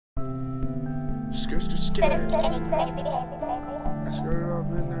Scared. I skirt it off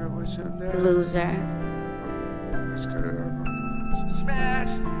in there, what's your name? Loser. I skirt it off.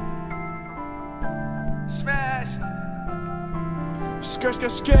 Smashed. Scared.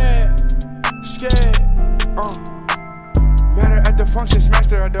 Met her at the function,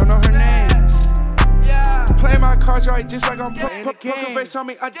 smashed her, I don't know her name. Yeah. Play my cards right, just like I'm playing the game. Poker face on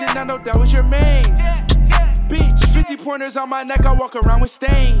me, I did not know that was your main. Bitch, 50 pointers on my neck, I walk around with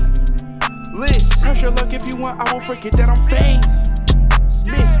stain. List, pressure luck if you want, I won't forget that I'm famed.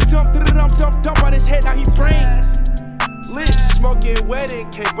 Miss, dump on his head, now he brain. List, smoking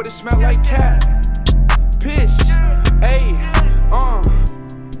wedding cake, but it smell like cat. Piss, ayy,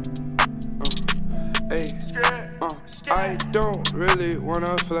 I don't really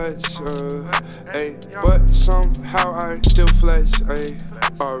wanna flex, but somehow I still flex,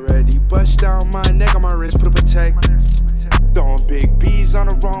 already bust down my neck on my wrist, put a protect. Throwing big B's on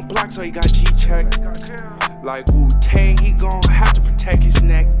the wrong block, so he got G-check. Like Wu-Tang, he gon' have to protect his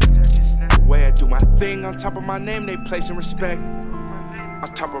neck. Way I do my thing, on top of my name, they placing respect.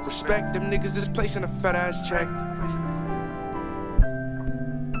 On top of respect, them niggas is placing a fat ass check.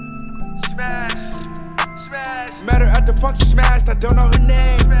 Met her at the function, smashed, I don't know her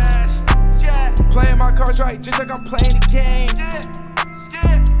name. Playing my cards right, just like I'm playing the game.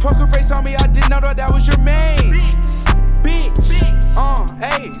 Poker face on me, I didn't know that was your main. Bitch,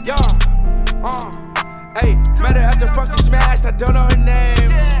 met her at the function, smashed, I don't know her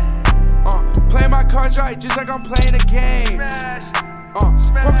name. Playing my cards right, just like I'm playing the game.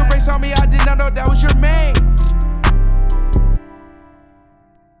 Poker face on me, I did not know that was your main.